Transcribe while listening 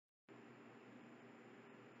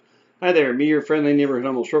Hi there, me, your friendly neighborhood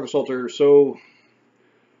humble stroke assaulter. So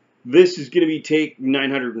this is going to be take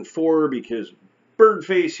 904 because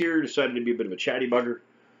Birdface here decided to be a bit of a chatty bugger.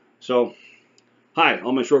 So, hi,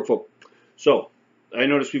 all my stroke folk. So, I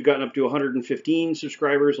noticed we've gotten up to 115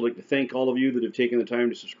 subscribers. I'd like to thank all of you that have taken the time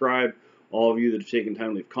to subscribe, all of you that have taken time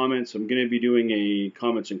to leave comments. I'm going to be doing a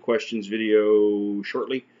comments and questions video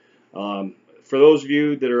shortly. For those of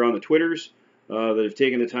you that are on the Twitters, that have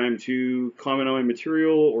taken the time to comment on my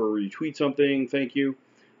material or retweet something, thank you.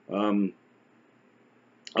 I'd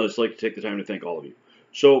just like to take the time to thank all of you.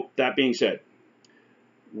 So, that being said,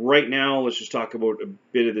 right now, let's just talk about a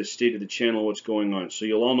bit of the state of the channel, what's going on. So,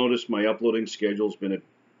 you'll all notice my uploading schedule's been a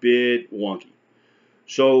bit wonky.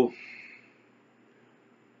 So,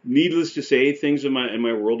 needless to say, things in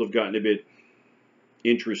my world have gotten a bit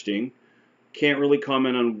interesting. Can't really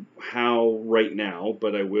comment on how right now,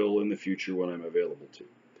 but I will in the future when I'm available to.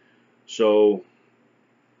 So,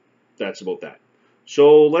 that's about that.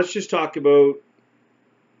 So, let's just talk about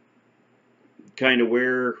kind of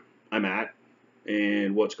where I'm at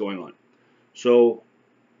and what's going on. So,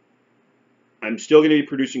 I'm still going to be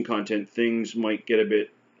producing content. Things might get a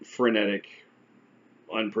bit frenetic,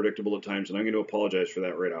 unpredictable at times, and I'm going to apologize for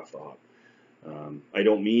that right off the hop. I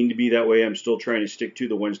don't mean to be that way. I'm still trying to stick to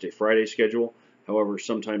the Wednesday-Friday schedule. However,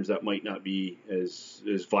 sometimes that might not be as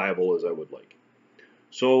viable as I would like.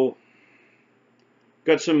 So,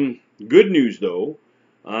 got some good news though.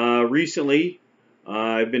 Recently,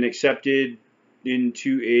 I've been accepted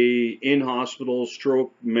into a in-hospital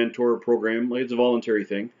stroke mentor program. It's a voluntary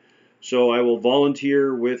thing. So I will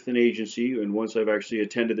volunteer with an agency, and once I've actually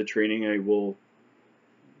attended the training, I will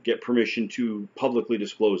get permission to publicly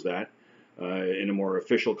disclose that in a more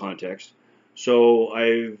official context. So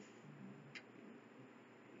I've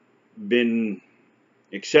been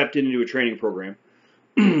accepted into a training program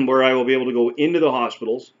where I will be able to go into the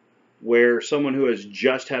hospitals where someone who has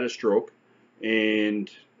just had a stroke, and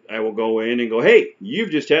I will go in and go, hey, you've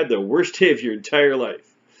just had the worst day of your entire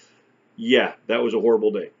life. Yeah, that was a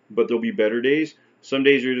horrible day, but there'll be better days. Some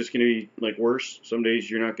days are just going to be like worse. Some days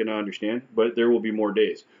you're not going to understand, but there will be more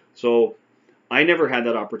days. So I never had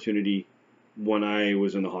that opportunity when I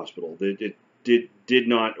was in the hospital. It did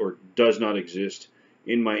not or does not exist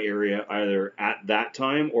in my area either at that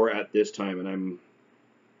time or at this time, and I'm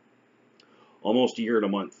almost a year and a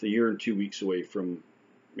month, a year and 2 weeks away from,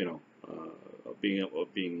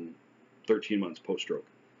 being 13 months post-stroke.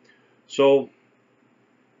 So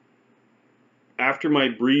after my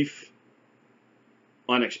brief,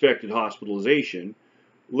 unexpected hospitalization,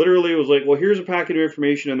 literally it was like, well, here's a packet of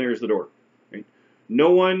information and there's the door. Right? No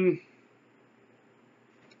one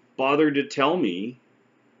bothered to tell me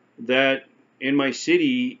that in my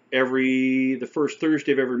city, the first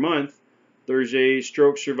Thursday of every month, there's a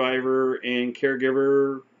stroke survivor and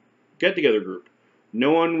caregiver get-together group.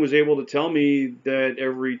 No one was able to tell me that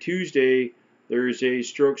every Tuesday there's a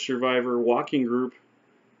stroke survivor walking group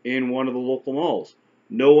in one of the local malls.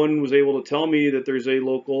 No one was able to tell me that there's a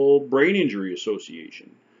local brain injury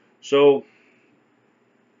association. So,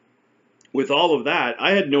 with all of that,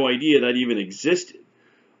 I had no idea that even existed.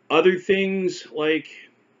 Other things like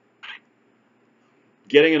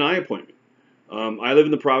getting an eye appointment. I live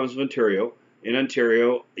in the province of Ontario. In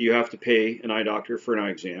Ontario, you have to pay an eye doctor for an eye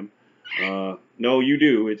exam. No, you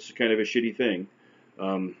do. It's kind of a shitty thing.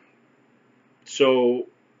 So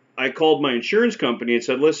I called my insurance company and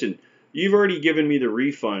said, listen, you've already given me the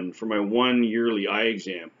refund for my one yearly eye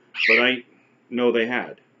exam, but no, they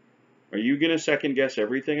had. Are you going to second guess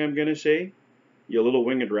everything I'm going to say, you little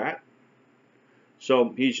winged rat?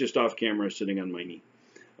 So he's just off camera sitting on my knee.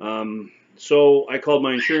 So I called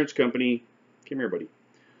my insurance company. Come here, buddy.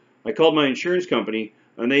 I called my insurance company,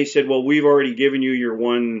 and they said, well, we've already given you your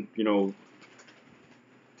one,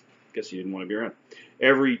 guess he didn't want to be around,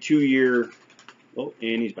 every 2-year, oh,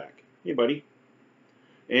 and he's back. Hey, buddy.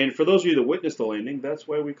 And for those of you that witnessed the landing, that's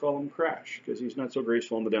why we call him Crash, because he's not so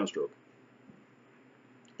graceful in the downstroke.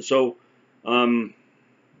 So,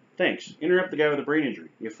 thanks. Interrupt the guy with a brain injury.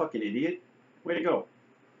 You fucking idiot. Way to go.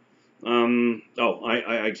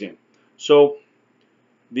 Eye exam. So,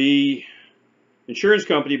 the insurance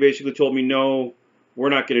company basically told me, no, we're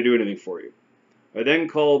not going to do anything for you. I then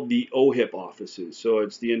called the OHIP offices. So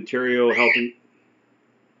it's the Ontario Health and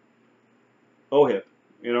OHIP.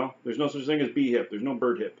 There's no such thing as BHIP. There's no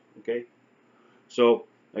bird hip. Okay. So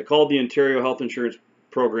I called the Ontario Health Insurance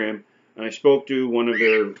Program, and I spoke to one of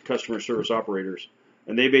their customer service operators,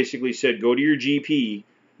 and they basically said, go to your GP,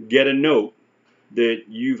 get a note that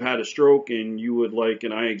you've had a stroke and you would like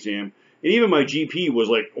an eye exam. And even my GP was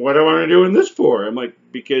like, what am I doing this for? I'm like,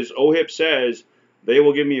 because OHIP says they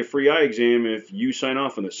will give me a free eye exam if you sign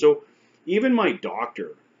off on this. So even my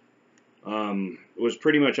doctor was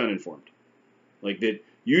pretty much uninformed. Like that,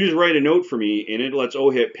 you just write a note for me and it lets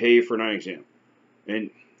OHIP pay for an eye exam.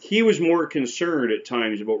 And he was more concerned at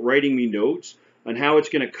times about writing me notes on how it's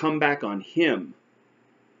going to come back on him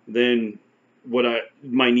than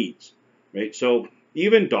my needs, right? So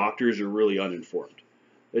even doctors are really uninformed.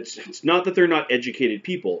 It's not that they're not educated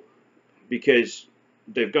people, because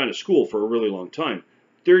they've gone to school for a really long time.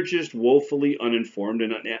 They're just woefully uninformed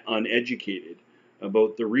and uneducated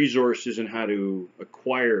about the resources and how to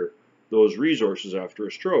acquire those resources after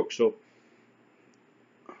a stroke. So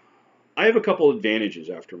I have a couple of advantages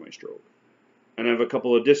after my stroke, and I have a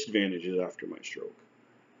couple of disadvantages after my stroke.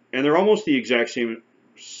 And they're almost the exact same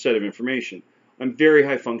set of information. I'm very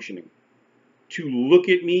high functioning. To look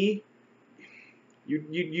at me,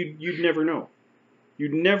 you'd never know.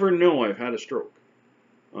 You'd never know I've had a stroke.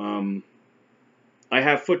 I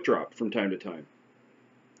have foot drop from time to time.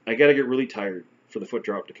 I got to get really tired for the foot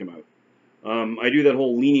drop to come out. I do that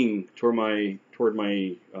whole leaning toward my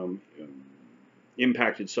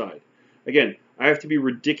impacted side. Again, I have to be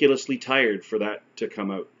ridiculously tired for that to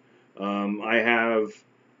come out. I have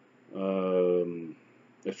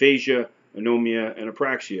aphasia, anomia, and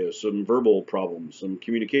apraxia, some verbal problems, some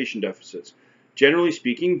communication deficits. Generally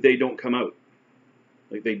speaking, they don't come out.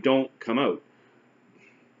 Like, they don't come out.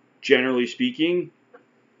 Generally speaking,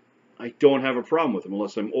 I don't have a problem with them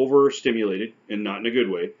unless I'm overstimulated, and not in a good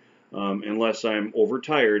way. Unless I'm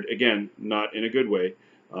overtired, again, not in a good way.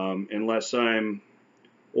 Unless I'm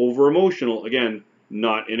over emotional, again,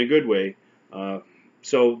 not in a good way.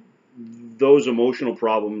 So those emotional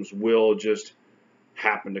problems will just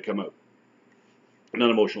happen to come out. Not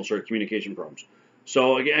emotional, sorry, communication problems.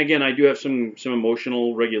 So again, I do have some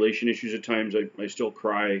emotional regulation issues at times. I still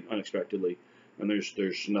cry unexpectedly, and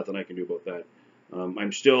there's nothing I can do about that.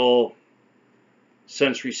 I'm still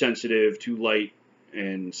sensory sensitive to light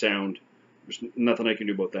and sound. There's nothing I can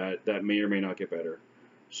do about that. That may or may not get better.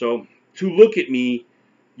 So to look at me,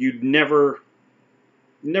 you'd never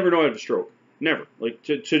know I have a stroke. Never. Like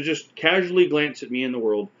to just casually glance at me in the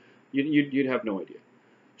world, you'd have no idea.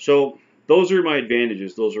 So those are my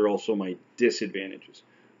advantages. Those are also my disadvantages.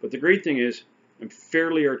 But the great thing is, I'm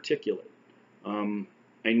fairly articulate. I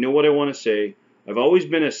know what I want to say. I've always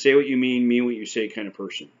been a say what you mean what you say kind of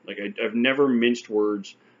person. Like I've never minced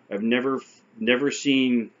words. I've never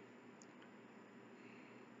seen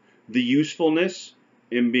the usefulness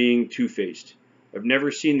in being two-faced. I've never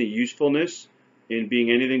seen the usefulness in being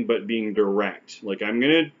anything but being direct. Like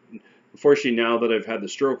unfortunately, now that I've had the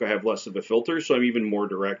stroke, I have less of a filter, so I'm even more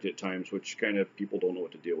direct at times, which kind of people don't know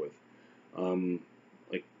what to deal with.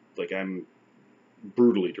 Like I'm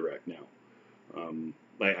brutally direct now.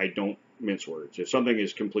 I don't mince words. If something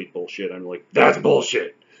is complete bullshit, I'm like, that's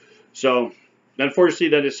bullshit. So, unfortunately,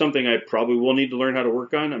 that is something I probably will need to learn how to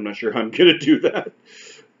work on. I'm not sure how I'm going to do that.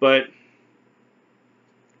 But,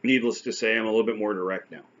 needless to say, I'm a little bit more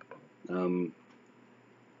direct now.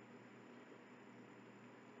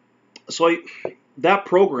 So, that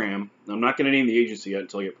program, I'm not going to name the agency yet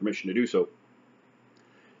until I get permission to do so.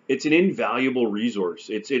 It's an invaluable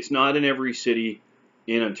resource. It's not in every city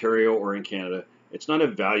in Ontario or in Canada. It's not a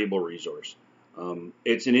valuable resource.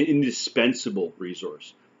 It's an indispensable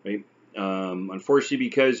resource, right? Unfortunately,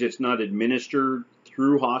 because it's not administered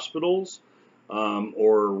through hospitals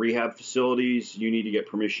or rehab facilities, you need to get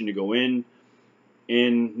permission to go in.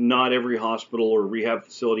 And not every hospital or rehab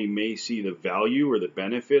facility may see the value or the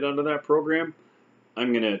benefit out of that program.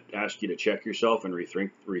 I'm going to ask you to check yourself and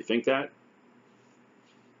rethink that.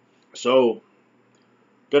 So,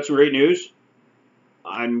 got some great news.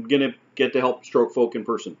 I'm going to get to help stroke folk in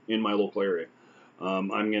person in my local area.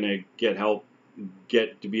 I'm going to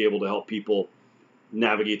get to be able to help people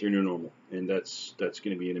navigate their new normal, and that's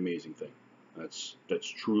going to be an amazing thing. That's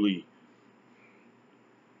truly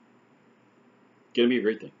going to be a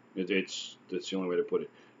great thing. That's the only way to put it.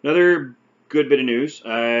 Another good bit of news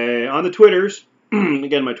on the Twitters.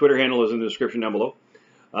 Again, my Twitter handle is in the description down below.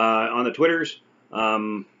 On the Twitters,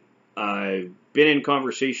 I've been in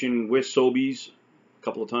conversation with Sobeys a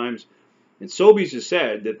couple of times, and Sobeys has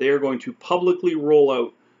said that they are going to publicly roll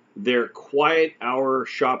out their quiet hour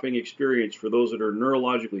shopping experience for those that are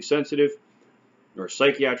neurologically sensitive or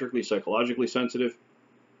psychologically sensitive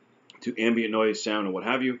to ambient noise, sound, and what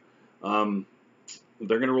have you.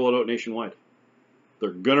 They're going to roll it out nationwide. They're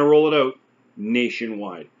going to roll it out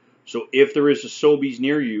nationwide. So if there is a Sobeys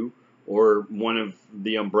near you or one of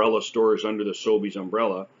the umbrella stores under the Sobeys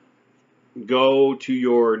umbrella, go to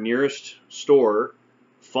your nearest store,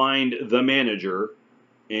 find the manager,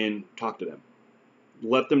 and talk to them.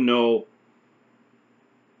 Let them know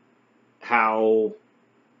how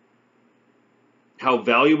how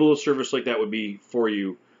valuable a service like that would be for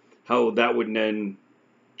you, how that would then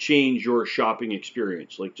change your shopping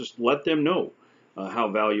experience. Like, just let them know how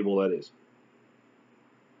valuable that is.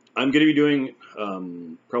 I'm going to be doing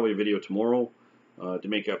probably a video tomorrow to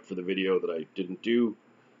make up for the video that I didn't do,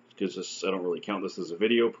 because I don't really count this as a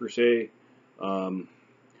video per se. Going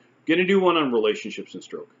to do one on relationships and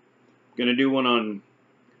stroke. Going to do one on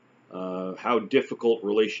how difficult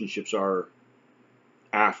relationships are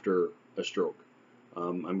after a stroke.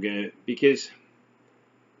 Because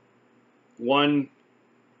one,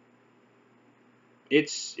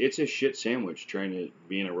 it's a shit sandwich trying to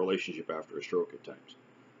be in a relationship after a stroke at times.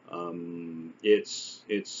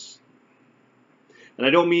 And I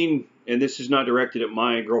don't mean, and this is not directed at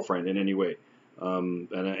my girlfriend in any way. And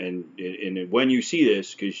when you see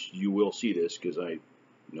this, because you will see this, because I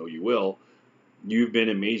know you will, you've been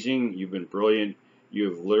amazing, you've been brilliant, you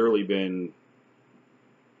have literally been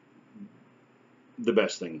the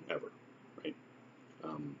best thing ever, right?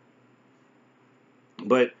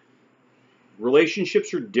 But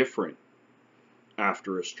relationships are different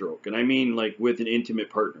after a stroke, and I mean like with an intimate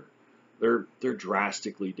partner, they're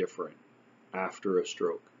drastically different after a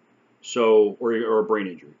stroke, so or a brain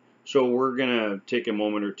injury. So we're gonna take a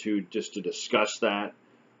moment or two just to discuss that,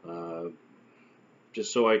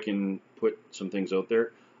 just so I can put some things out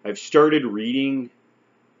there. I've started reading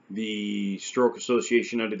the Stroke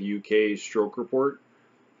Association out of the UK stroke report.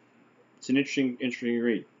 It's an interesting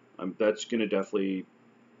read. That's going to definitely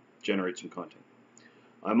generate some content.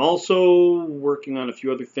 I'm also working on a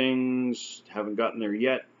few other things. Haven't gotten there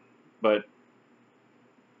yet, but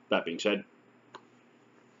that being said.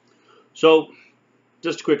 So,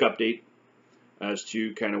 just a quick update as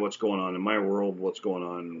to kind of what's going on in my world, what's going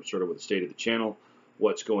on sort of with the state of the channel,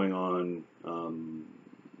 what's going on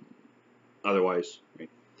otherwise. Right?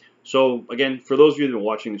 So, again, for those of you that have been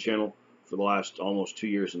watching the channel for the last almost 2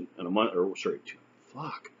 years and a month, or sorry,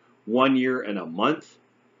 1 year and a month.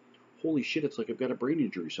 Holy shit, it's like I've got a brain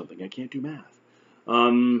injury or something. I can't do math.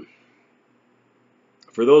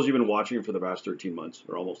 For those who've been watching for the past 13 months,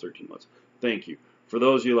 or almost 13 months, thank you. For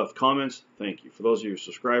those of you who left comments, thank you. For those of you who are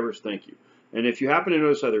subscribers, thank you. And if you happen to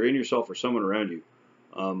notice either in yourself or someone around you,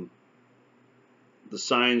 the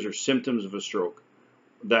signs or symptoms of a stroke,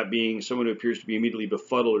 that being someone who appears to be immediately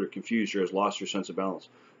befuddled or confused or has lost their sense of balance.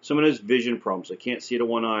 Someone has vision problems. They can't see out of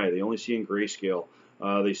one eye. They only see in grayscale.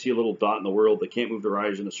 They see a little dot in the world. They can't move their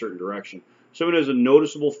eyes in a certain direction. Someone who has a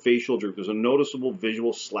noticeable facial droop. There's a noticeable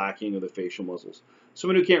visual slacking of the facial muscles.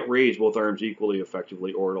 Someone who can't raise both arms equally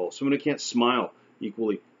effectively or at all. Someone who can't smile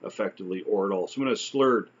equally effectively or at all. Someone who has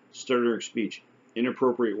slurred, stuttering speech,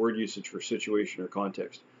 inappropriate word usage for situation or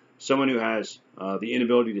context. Someone who has the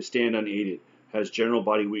inability to stand unaided, has general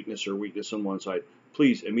body weakness or weakness on one side,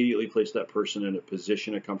 please immediately place that person in a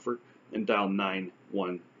position of comfort and dial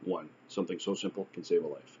 911. Something so simple can save a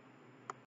life.